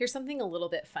Here's something a little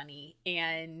bit funny,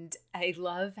 and I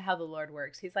love how the Lord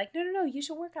works. He's like, no, you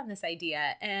should work on this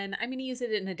idea, and I'm going to use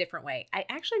it in a different way. I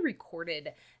actually recorded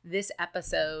this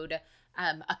episode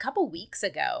a couple weeks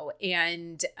ago,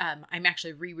 and I'm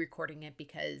actually re-recording it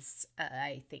because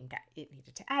I think it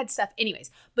needed to add stuff. Anyways,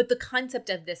 but the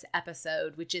concept of this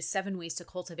episode, which is 7 ways to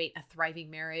cultivate a thriving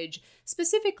marriage,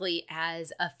 specifically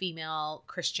as a female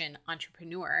Christian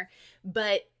entrepreneur,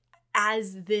 but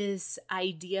as this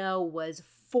idea was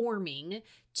forming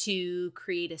to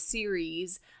create a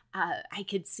series, I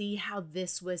could see how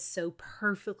this was so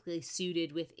perfectly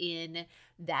suited within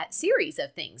that series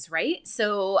of things, right?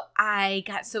 So I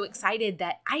got so excited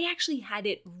that I actually had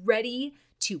it ready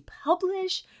to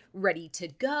publish, ready to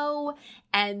go,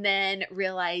 and then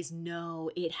realized,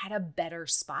 no, it had a better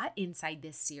spot inside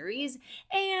this series.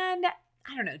 And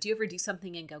I don't know, do you ever do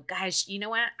something and go, gosh, you know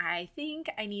what? I think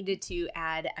I needed to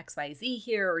add XYZ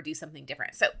here or do something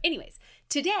different. So anyways,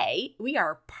 today we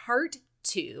are part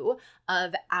 2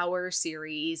 of our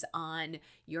series on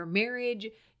your marriage,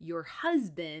 your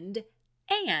husband,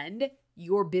 and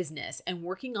your business, and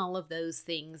working all of those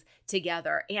things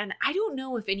together. And I don't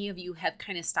know if any of you have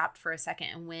kind of stopped for a second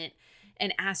and went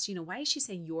and asked, why is she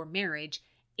saying your marriage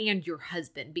and your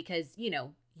husband? Because,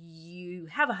 you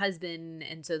have a husband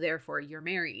and so therefore you're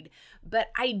married. But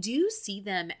I do see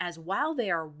them as, while they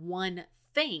are one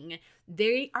thing,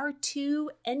 they are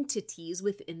 2 entities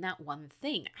within that one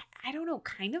thing. I don't know,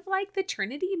 kind of like the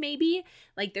Trinity, maybe.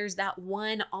 Like there's that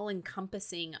one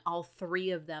all-encompassing all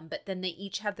 3 of them, but then they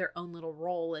each have their own little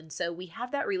role. And so we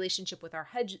have that relationship with our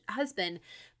husband,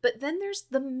 but then there's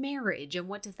the marriage, and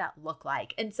what does that look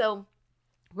like? And so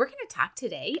we're going to talk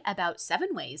today about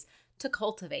 7 ways to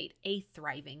cultivate a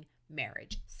thriving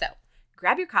marriage. So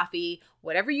grab your coffee,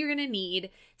 whatever you're going to need,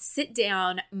 sit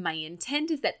down. My intent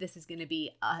is that this is going to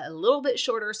be a little bit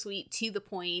shorter, sweet, to the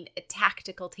point,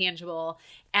 tactical, tangible.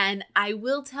 And I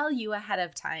will tell you ahead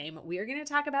of time, we are going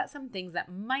to talk about some things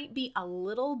that might be a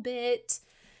little bit,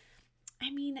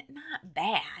 not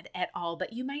bad at all,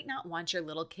 but you might not want your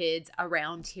little kids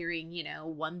around hearing,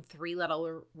 1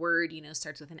 3-letter word,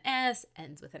 starts with an S,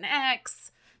 ends with an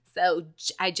X. So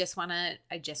I just want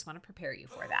to prepare you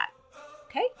for that.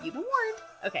 Okay, you've been warned.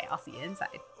 Okay, I'll see you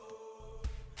inside.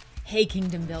 Hey,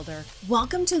 Kingdom Builder.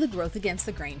 Welcome to the Growth Against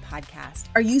the Grain podcast.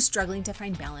 Are you struggling to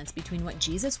find balance between what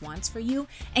Jesus wants for you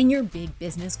and your big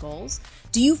business goals?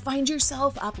 Do you find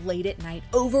yourself up late at night,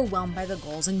 overwhelmed by the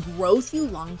goals and growth you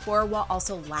long for while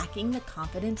also lacking the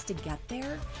confidence to get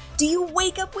there? Do you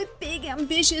wake up with big,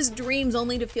 ambitious dreams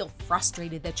only to feel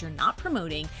frustrated that you're not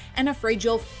promoting and afraid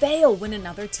you'll fail when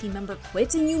another team member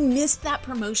quits and you missed that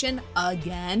promotion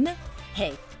again?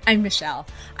 Hey, I'm Michelle.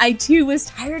 I too was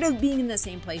tired of being in the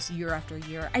same place year after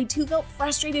year. I too felt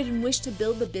frustrated and wished to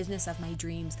build the business of my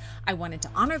dreams. I wanted to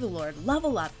honor the Lord,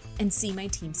 level up, and see my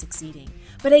team succeeding.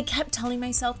 But I kept telling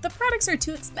myself the products are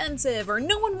too expensive, or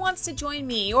no one wants to join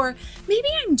me, or maybe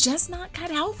I'm just not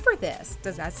cut out for this.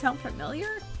 Does that sound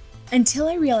familiar? Until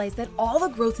I realized that all the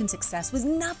growth and success was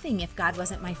nothing if God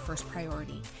wasn't my first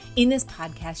priority. In this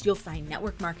podcast, you'll find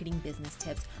network marketing business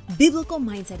tips, biblical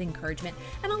mindset encouragement,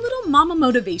 and a little mama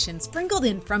motivation sprinkled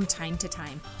in from time to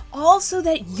time, all so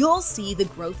that you'll see the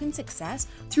growth and success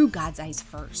through God's eyes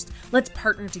first. Let's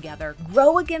partner together,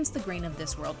 grow against the grain of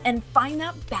this world, and find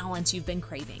that balance you've been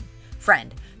craving.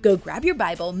 Friend, go grab your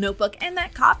Bible, notebook, and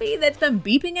that coffee that's been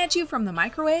beeping at you from the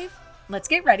microwave. Let's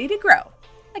get ready to grow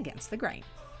against the grain.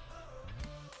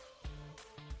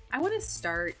 I want to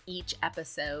start each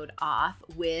episode off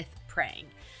with praying.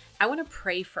 I want to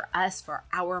pray for us, for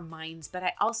our minds, but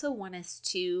I also want us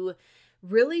to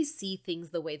really see things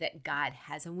the way that God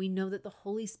has. And we know that the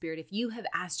Holy Spirit, if you have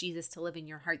asked Jesus to live in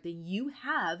your heart, then you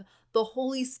have the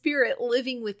Holy Spirit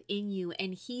living within you,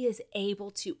 and He is able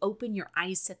to open your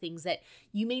eyes to things that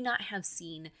you may not have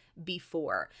seen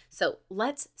before. So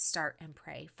let's start and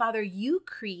pray. Father, you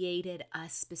created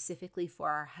us specifically for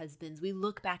our husbands. We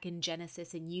look back in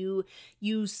Genesis and you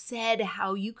said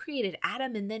how you created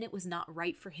Adam, and then it was not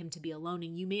right for him to be alone,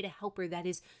 and you made a helper that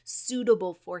is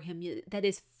suitable for him, that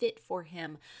is fit for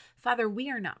him. Father,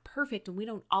 we are not perfect and we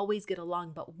don't always get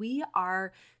along, but we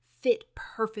are fit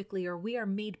perfectly, or we are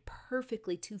made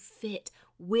perfectly to fit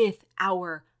with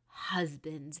our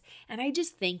husbands. And I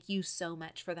just thank you so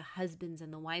much for the husbands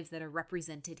and the wives that are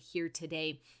represented here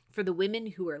today. for the women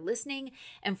who are listening,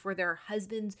 and for their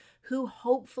husbands who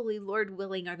hopefully, Lord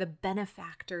willing, are the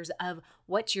benefactors of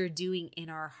what you're doing in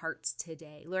our hearts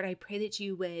today. Lord, I pray that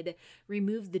you would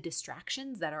remove the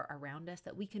distractions that are around us,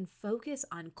 that we can focus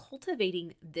on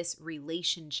cultivating this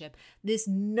relationship, this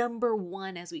number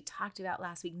one, as we talked about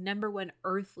last week, number one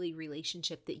earthly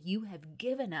relationship that you have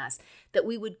given us, that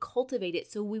we would cultivate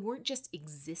it so we weren't just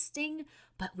existing,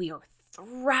 but we are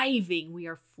thriving, we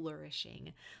are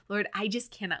flourishing. Lord, I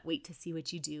just cannot wait to see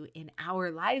what you do in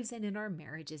our lives and in our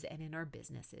marriages and in our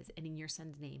businesses. And in your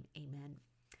son's name, amen.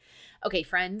 Okay,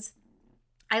 friends,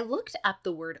 I looked up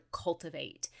the word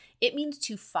cultivate. It means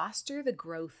to foster the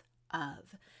growth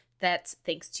of. That's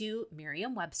thanks to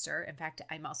Merriam-Webster. In fact,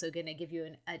 I'm also going to give you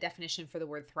a definition for the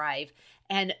word thrive.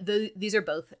 And these are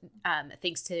both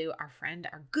thanks to our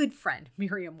good friend,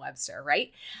 Merriam-Webster,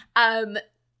 right?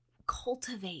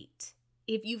 Cultivate.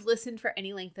 If you've listened for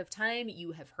any length of time,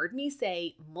 you have heard me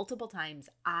say multiple times,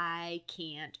 I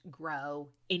can't grow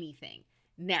anything.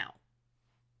 Now,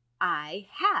 I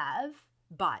have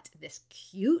bought this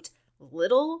cute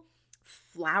little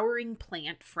flowering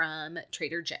plant from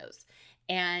Trader Joe's,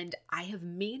 and I have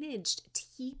managed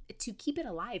to keep it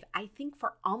alive, I think,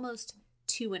 for almost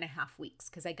 2.5 weeks,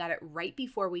 because I got it right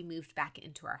before we moved back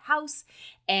into our house,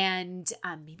 and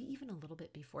maybe even a little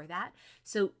bit before that.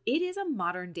 So it is a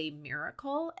modern day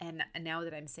miracle. And now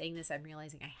that I'm saying this, I'm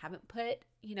realizing I haven't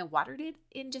watered it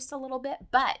in just a little bit,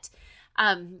 but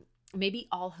maybe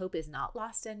all hope is not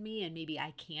lost in me, and maybe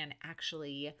I can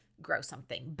actually grow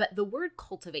something. But the word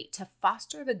cultivate, to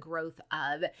foster the growth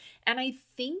of, and I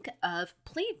think of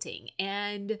planting.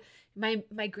 And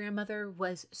my grandmother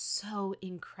was so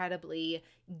incredibly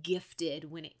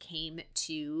gifted when it came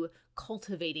to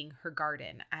cultivating her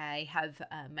garden. I have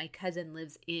my cousin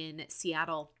lives in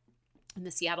Seattle, in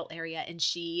the Seattle area, and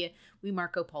we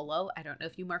Marco Polo. I don't know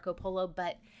if you Marco Polo,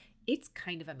 but it's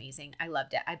kind of amazing. I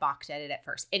loved it. I balked at it at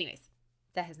first. Anyways,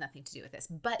 that has nothing to do with this,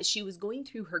 but she was going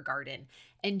through her garden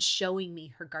and showing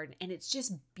me her garden, and it's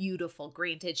just beautiful.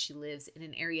 Granted, she lives in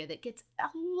an area that gets a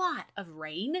lot of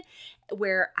rain,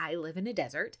 where I live in a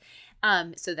desert.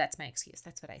 So that's my excuse.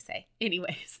 That's what I say.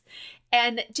 Anyways,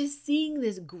 and just seeing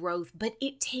this growth, but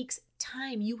it takes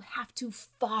time. You have to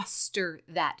foster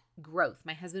that growth.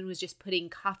 My husband was just putting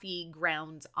coffee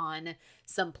grounds on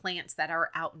some plants that are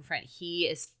out in front. He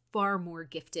is far more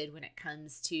gifted when it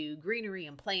comes to greenery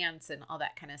and plants and all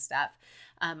that kind of stuff.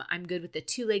 I'm good with the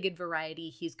 2-legged variety.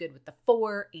 He's good with the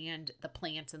 4 and the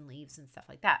plants and leaves and stuff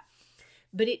like that.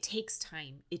 But it takes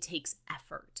time. It takes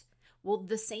effort. Well,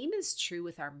 the same is true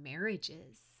with our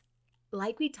marriages.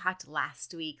 Like we talked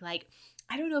last week,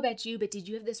 I don't know about you, but did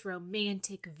you have this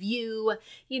romantic view?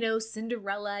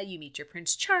 Cinderella, you meet your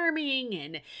Prince Charming,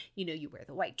 and, you wear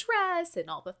the white dress and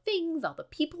all the things, all the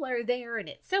people are there, and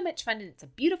it's so much fun, and it's a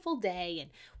beautiful day.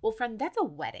 And well, friend, that's a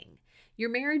wedding. Your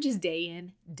marriage is day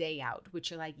in, day out,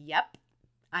 which you're like, yep,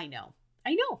 I know.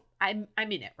 I'm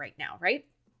in it right now, right?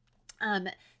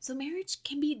 So marriage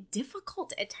can be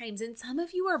difficult at times, and some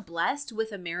of you are blessed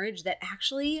with a marriage that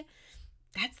actually,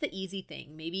 that's the easy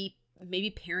thing. Maybe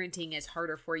parenting is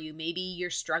harder for you. Maybe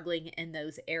you're struggling in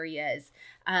those areas.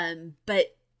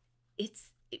 But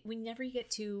whenever you get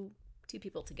two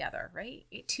people together, right?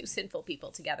 Two sinful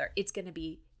people together, it's going to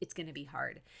be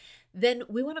hard. Then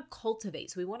we want to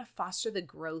cultivate. So we want to foster the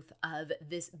growth of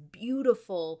this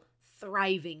beautiful,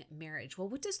 thriving marriage. Well,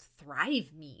 what does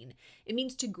thrive mean? It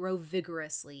means to grow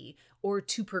vigorously, or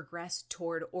to progress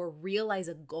toward, or realize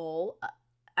a goal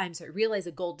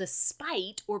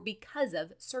despite or because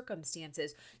of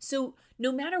circumstances. So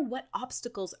no matter what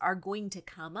obstacles are going to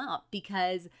come up,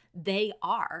 because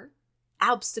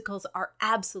obstacles are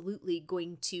absolutely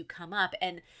going to come up.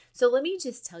 And so let me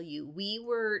just tell you, we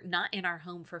were not in our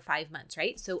home for 5 months,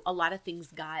 right? So a lot of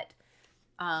things got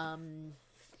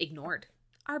ignored.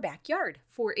 Our backyard,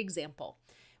 for example.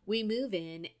 We move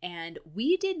in and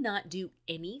we did not do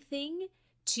anything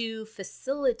to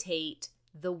facilitate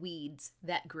the weeds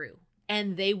that grew,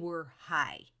 and they were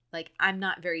high. I'm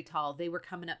not very tall. They were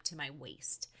coming up to my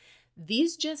waist.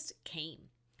 These just came.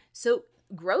 So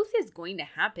growth is going to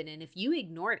happen. And if you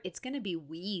ignore it, it's going to be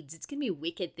weeds. It's going to be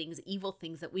wicked things, evil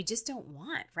things that we just don't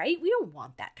want, right? We don't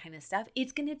want that kind of stuff.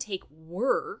 It's going to take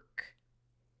work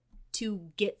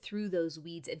to get through those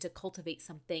weeds and to cultivate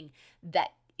something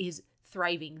that is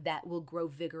thriving, that will grow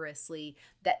vigorously,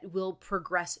 that will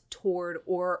progress towards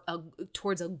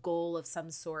a goal of some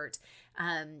sort,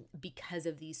 because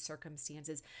of these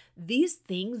circumstances. These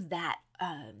things that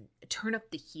turn up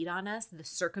the heat on us, the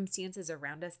circumstances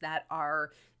around us that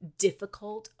are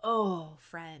difficult, oh,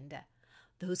 friend,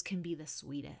 those can be the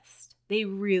sweetest. They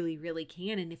really, really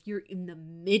can. And if you're in the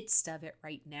midst of it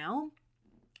right now,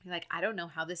 you're like, I don't know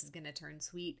how this is going to turn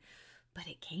sweet, but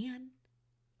it can.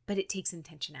 But it takes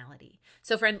intentionality.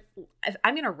 So friend,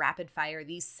 I'm going to rapid fire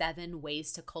these 7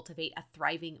 ways to cultivate a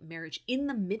thriving marriage in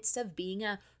the midst of being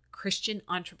a Christian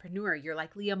entrepreneur. You're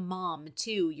likely a mom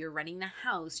too. You're running the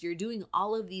house. You're doing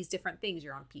all of these different things.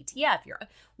 You're on PTF. You're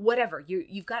whatever.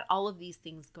 You've got all of these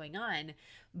things going on.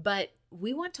 But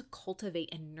we want to cultivate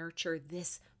and nurture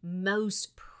this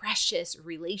most precious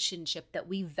relationship that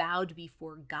we vowed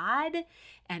before God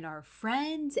and our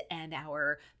friends and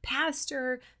our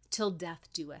pastor till death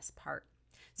do us part.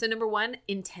 So number 1,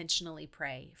 intentionally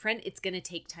pray. Friend, it's going to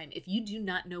take time. If you do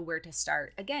not know where to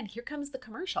start, again, here comes the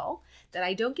commercial that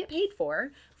I don't get paid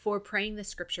for Praying the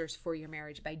Scriptures for Your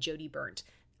Marriage by Jody Burnt.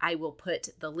 I will put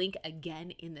the link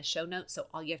again in the show notes. So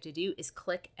all you have to do is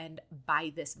click and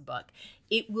buy this book.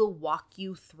 It will walk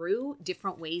you through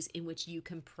different ways in which you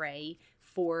can pray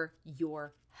for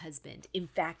your husband. In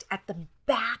fact, at the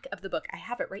back of the book, I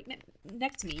have it right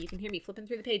next to me. You can hear me flipping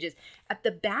through the pages. At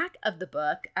the back of the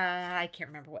book, I can't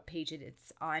remember what page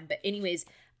it's on, but anyways,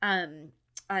 on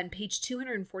page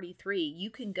 243, you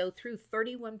can go through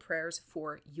 31 prayers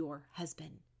for your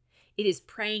husband. It is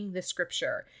praying the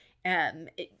scripture.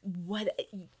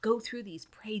 Go through these,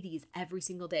 pray these every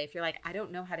single day. If you're like, I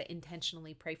don't know how to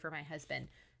intentionally pray for my husband,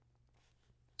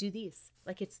 do these.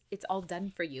 Like it's all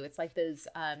done for you. It's like those,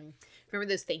 remember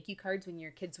those thank you cards when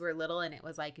your kids were little and it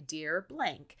was like, dear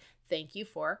blank, thank you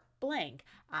for blank.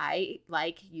 I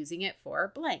like using it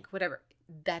for blank, whatever.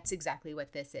 That's exactly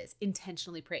what this is.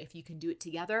 Intentionally pray. If you can do it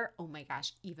together, oh my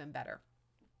gosh, even better.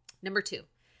 Number 2,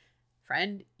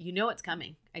 friend, you know it's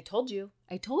coming. I told you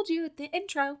at the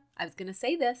intro, I was going to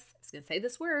say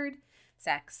this word,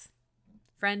 sex.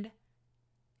 Friend,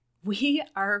 we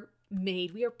are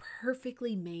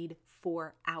perfectly made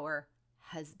for our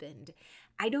husband.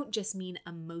 I don't just mean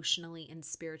emotionally and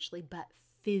spiritually, but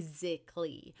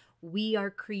physically. We are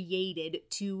created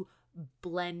to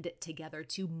blend together,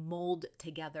 to mold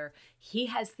together. He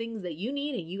has things that you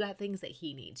need and you got things that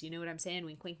he needs. You know what I'm saying?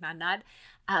 Wink, wink, nod, nod.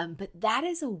 But that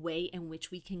is a way in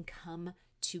which we can come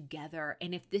together.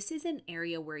 And if this is an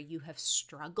area where you have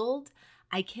struggled,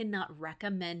 I cannot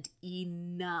recommend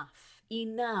enough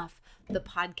the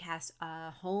podcast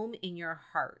Home in Your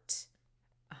Heart.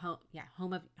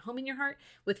 Home in Your Heart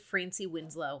with Francie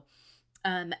Winslow.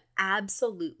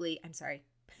 Absolutely. I'm sorry.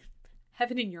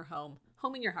 Heaven in Your Home.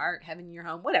 Home in Your Heart, Heaven in Your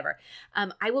Home, whatever.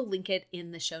 I will link it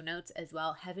in the show notes as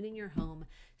well. Heaven in Your Home.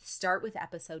 Start with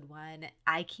episode 1.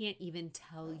 I can't even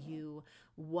tell you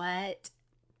what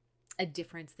a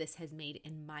difference this has made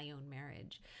in my own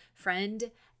marriage. Friend,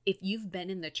 if you've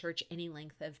been in the church any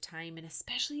length of time, and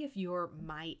especially if you're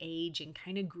my age and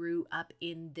kind of grew up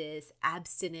in this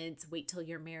abstinence, wait till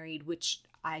you're married, which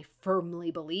I firmly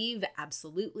believe,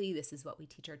 absolutely, this is what we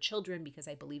teach our children because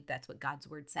I believe that's what God's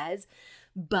word says.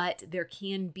 But there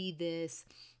can be this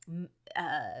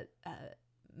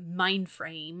mind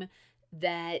frame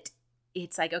that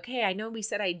it's like, okay, I know we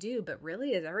said I do, but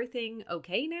really, is everything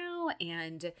okay now?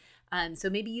 And so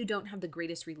maybe you don't have the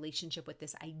greatest relationship with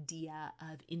this idea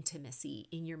of intimacy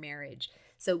in your marriage.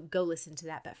 So go listen to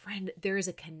that. But friend, there is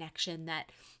a connection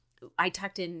that I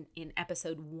talked in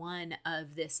episode 1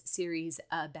 of this series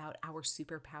about our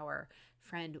superpower.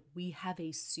 Friend, we have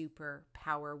a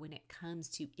superpower when it comes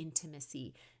to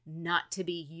intimacy, not to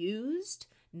be used,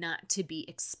 not to be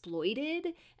exploited.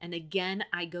 And again,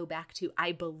 I go back to,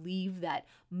 I believe that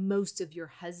most of your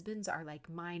husbands are like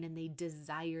mine and they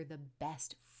desire the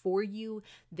best for you.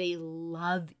 They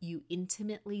love you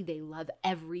intimately. They love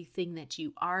everything that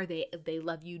you are. They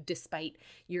love you despite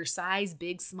your size,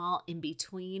 big, small, in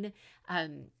between,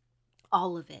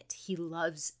 all of it. He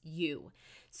loves you.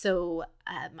 So,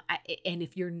 and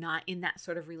if you're not in that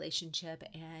sort of relationship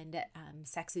and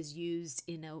sex is used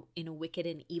in a wicked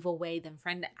and evil way, then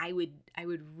friend, I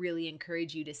would really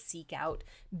encourage you to seek out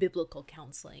biblical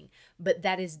counseling. But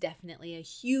that is definitely a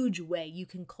huge way you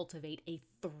can cultivate a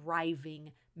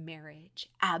thriving marriage.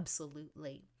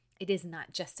 Absolutely. It is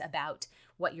not just about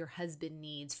what your husband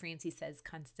needs. Francie says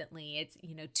constantly, it's,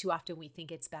 too often we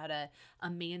think it's about a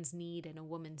man's need and a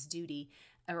woman's duty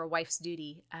or a wife's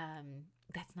duty.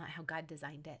 That's not how God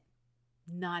designed it.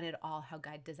 Not at all how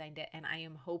God designed it. And I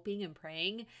am hoping and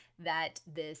praying that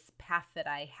this path that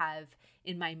I have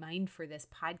in my mind for this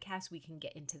podcast, we can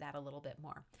get into that a little bit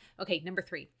more. Okay, number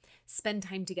 3, spend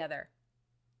time together.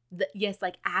 Yes,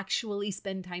 like actually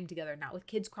spend time together, not with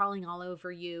kids crawling all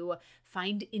over you.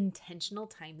 Find intentional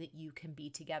time that you can be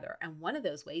together. And one of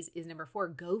those ways is number 4,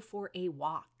 go for a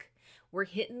walk. we're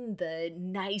hitting the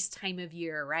nice time of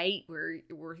year, right?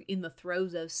 We're in the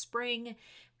throes of spring,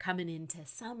 coming into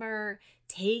summer.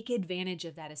 Take advantage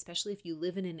of that, especially if you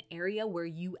live in an area where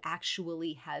you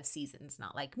actually have seasons,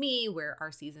 not like me, where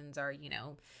our seasons are,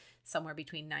 somewhere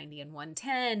between 90 and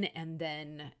 110. And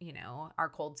then, our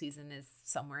cold season is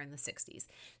somewhere in the 60s.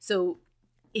 So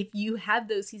if you have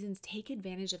those seasons, take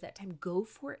advantage of that time. Go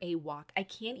for a walk. I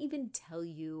can't even tell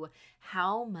you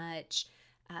how much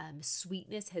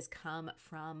sweetness has come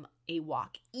from a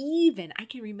walk. Even I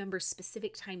can remember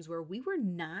specific times where we were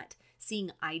not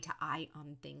seeing eye to eye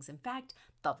on things. In fact,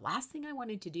 the last thing I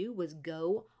wanted to do was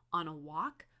go on a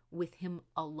walk with him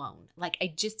alone. Like,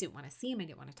 I just didn't want to see him. I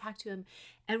didn't want to talk to him.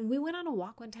 And we went on a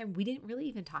walk one time. We didn't really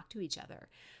even talk to each other.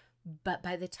 But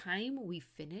by the time we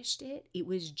finished it, it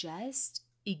was just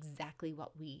exactly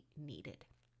what we needed.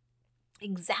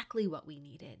 Exactly what we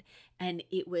needed. And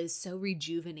it was so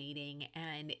rejuvenating,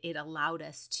 and it allowed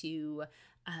us to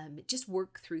just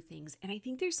work through things. And I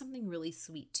think there's something really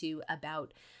sweet too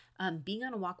about being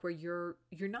on a walk where you're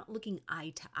not looking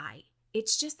eye to eye.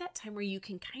 It's just that time where you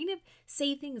can kind of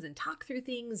say things and talk through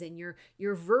things, and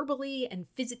you're verbally and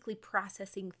physically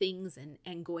processing things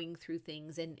and going through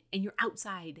things, and you're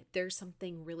outside. There's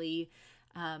something really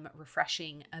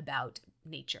refreshing about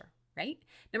nature, right?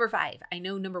 Number 5, I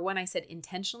know number 1, I said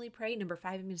intentionally pray. Number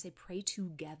 5, I'm going to say pray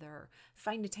together.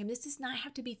 Find a time. This does not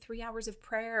have to be 3 hours of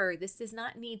prayer. This does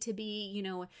not need to be,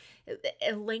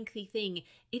 a lengthy thing.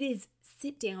 It is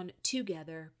sit down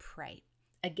together, pray.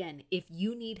 Again, if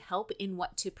you need help in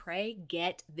what to pray,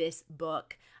 get this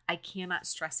book. I cannot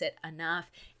stress it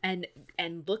enough. And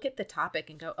look at the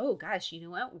topic and go, oh gosh, you know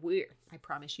what? I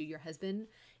promise you, your husband,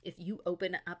 if you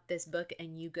open up this book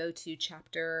and you go to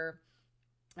chapter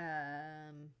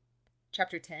 10,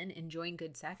 enjoying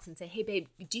good sex, and say, hey babe,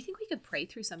 do you think we could pray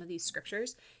through some of these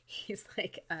scriptures? He's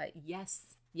like,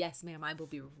 yes, ma'am, I will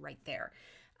be right there.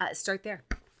 Start there.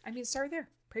 Start there.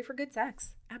 Pray for good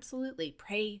sex. Absolutely.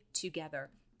 Pray together.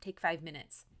 Take 5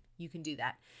 minutes. You can do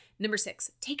that. Number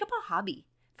 6, take up a hobby.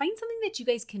 Find something that you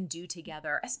guys can do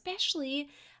together, especially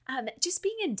just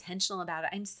being intentional about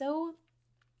it. I'm so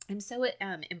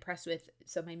impressed with,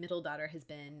 so my middle daughter has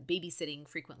been babysitting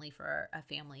frequently for a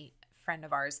family friend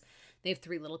of ours. They have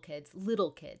 3 little kids,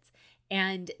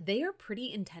 and they are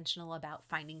pretty intentional about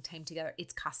finding time together.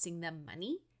 It's costing them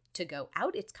money to go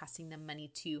out. It's costing them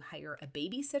money to hire a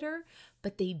babysitter,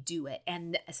 but they do it.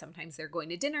 And sometimes they're going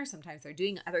to dinner, sometimes they're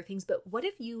doing other things. But what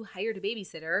if you hired a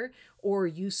babysitter, or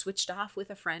you switched off with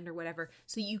a friend or whatever,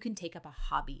 so you can take up a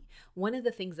hobby? One of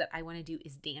the things that I want to do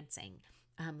is dancing,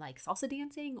 like salsa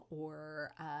dancing,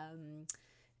 or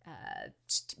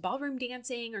ballroom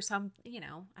dancing, or some,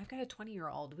 I've got a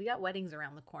 20-year-old. We got weddings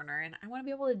around the corner, and I want to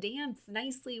be able to dance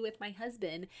nicely with my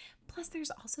husband. Plus,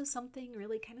 there's also something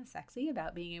really kind of sexy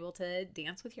about being able to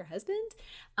dance with your husband,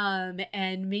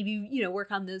 and maybe,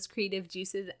 work on those creative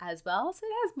juices as well. So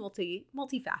it has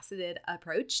multifaceted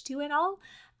approach to it all.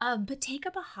 But take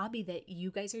up a hobby that you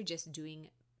guys are just doing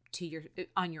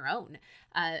on your own.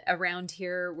 Around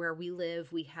here where we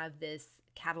live, we have this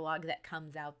catalog that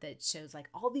comes out that shows like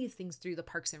all these things through the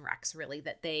Parks and Recs, really,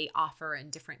 that they offer in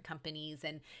different companies.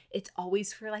 And it's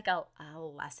always for like a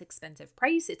less expensive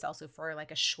price. It's also for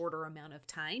like a shorter amount of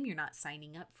time. You're not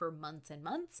signing up for months and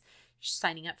months. You're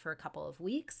signing up for a couple of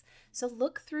weeks. So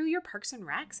look through your Parks and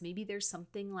Recs. Maybe there's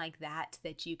something like that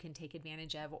you can take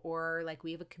advantage of. Or like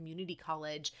we have a community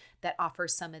college that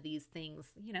offers some of these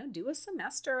things. Do a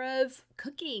semester of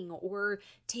cooking or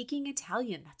taking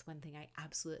Italian. That's one thing I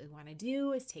absolutely want to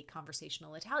do, is take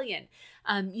conversational Italian,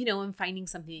 and finding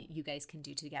something that you guys can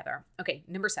do together. Okay,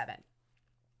 number 7,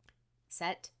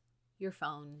 set your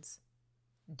phones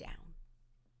down.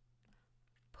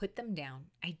 Put them down.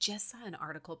 I just saw an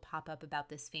article pop up about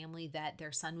this family that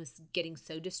their son was getting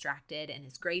so distracted and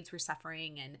his grades were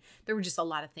suffering, and there were just a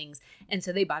lot of things. And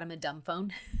so they bought him a dumb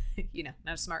phone, not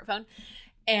a smartphone,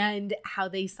 and how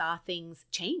they saw things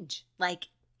change. Like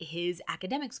his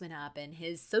academics went up and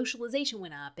his socialization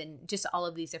went up and just all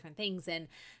of these different things. And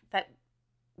that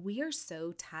we are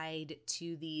so tied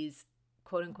to these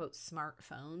quote unquote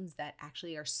smartphones that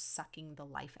actually are sucking the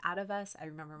life out of us. I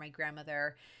remember my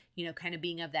grandmother, kind of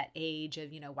being of that age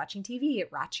of, watching TV,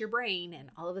 it rots your brain. And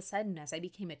all of a sudden, as I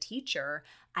became a teacher,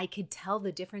 I could tell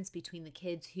the difference between the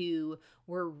kids who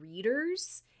were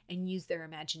readers and use their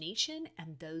imagination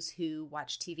and those who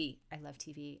watch TV. I love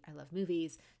TV. I love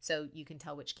movies. So you can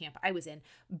tell which camp I was in.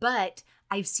 But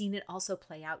I've seen it also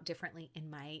play out differently in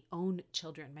my own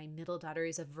children. My middle daughter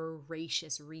is a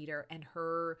voracious reader, and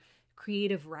her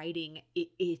creative writing,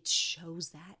 it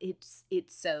shows that. It's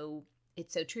so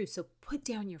It's so true. So put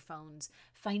down your phones,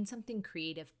 find something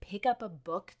creative, pick up a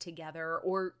book together,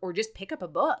 or just pick up a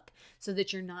book so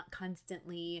that you're not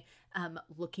constantly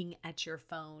looking at your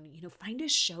phone. Find a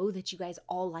show that you guys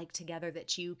all like together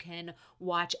that you can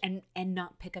watch and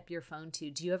not pick up your phone to.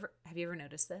 Have you ever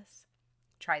noticed this?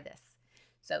 Try this.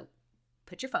 So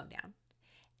put your phone down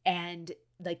and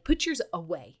put yours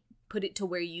away. Put it to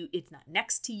where it's not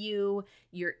next to you.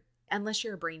 Unless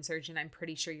you're a brain surgeon, I'm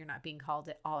pretty sure you're not being called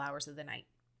at all hours of the night.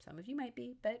 Some of you might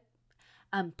be, but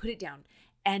put it down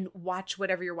and watch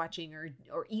whatever you're watching or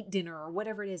eat dinner or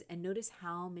whatever it is. And notice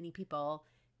how many people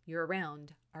you're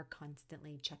around are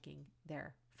constantly checking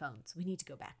their phones. We need to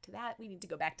go back to that. We need to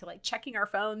go back to checking our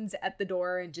phones at the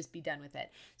door and just be done with it.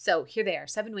 So here they are,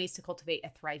 7 ways to cultivate a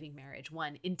thriving marriage.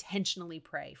 1, intentionally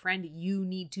pray. Friend, you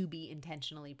need to be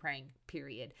intentionally praying,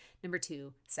 period. Number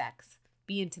 2, sex.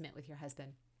 Be intimate with your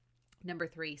husband. Number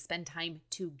 3, spend time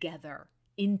together,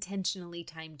 intentionally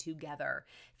time together.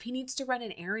 If he needs to run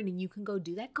an errand and you can go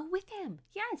do that, go with him.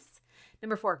 Yes.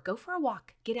 Number 4, go for a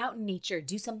walk, get out in nature,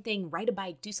 do something, ride a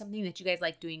bike, do something that you guys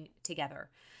like doing together.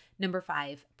 Number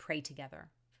 5, pray together.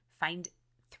 Find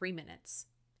 3 minutes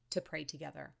to pray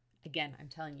together. Again, I'm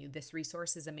telling you, this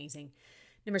resource is amazing.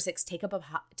 Number 6, take up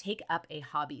a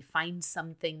hobby. Find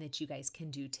something that you guys can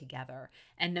do together.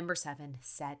 And number 7,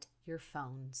 set your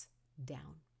phones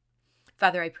down.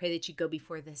 Father, I pray that you go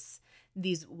before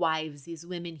these wives, these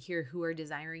women here who are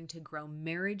desiring to grow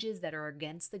marriages that are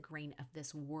against the grain of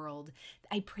this world.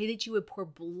 I pray that you would pour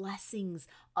blessings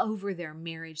over their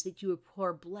marriage, that you would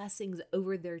pour blessings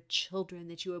over their children,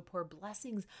 that you would pour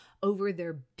blessings over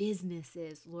their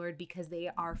businesses, Lord, because they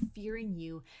are fearing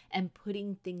you and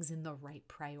putting things in the right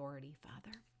priority,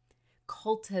 Father.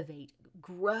 Cultivate,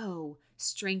 grow,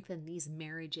 strengthen these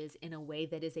marriages in a way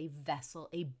that is a vessel,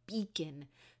 a beacon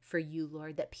for you,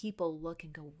 Lord, that people look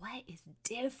and go, what is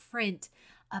different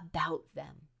about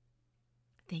them?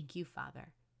 Thank you,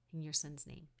 Father. In your son's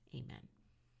name, amen.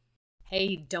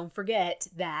 Hey, don't forget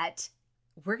that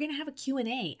we're going to have a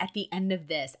Q&A at the end of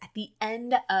this, at the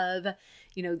end of,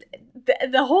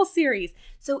 the whole series.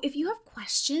 So if you have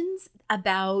questions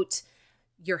about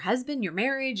your husband, your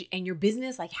marriage, and your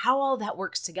business, how all that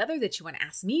works together that you want to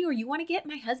ask me, or you want to get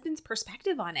my husband's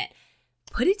perspective on it,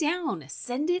 put it down,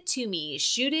 send it to me,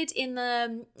 shoot it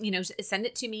send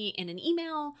it to me in an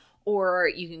email, or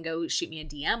you can go shoot me a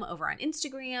DM over on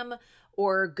Instagram,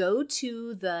 or go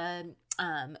to the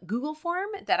Google form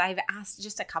that I've asked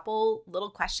just a couple little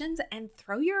questions and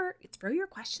throw your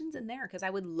questions in there because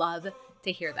I would love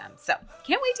to hear them. So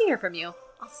can't wait to hear from you.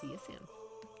 I'll see you soon.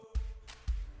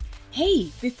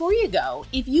 Hey, before you go,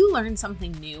 if you learned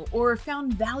something new or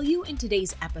found value in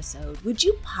today's episode, would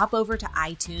you pop over to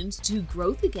iTunes to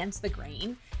Growth Against the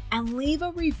Grain and leave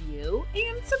a review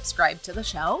and subscribe to the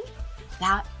show?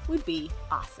 That would be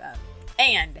awesome.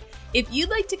 And if you'd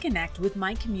like to connect with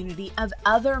my community of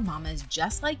other mamas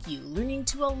just like you, learning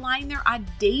to align their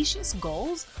audacious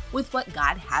goals with what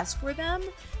God has for them,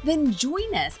 then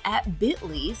join us at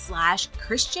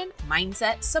bit.ly/Christian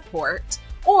Mindset Support,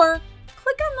 or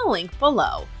click on the link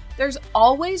below. There's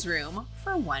always room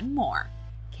for one more.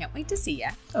 Can't wait to see you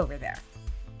over there.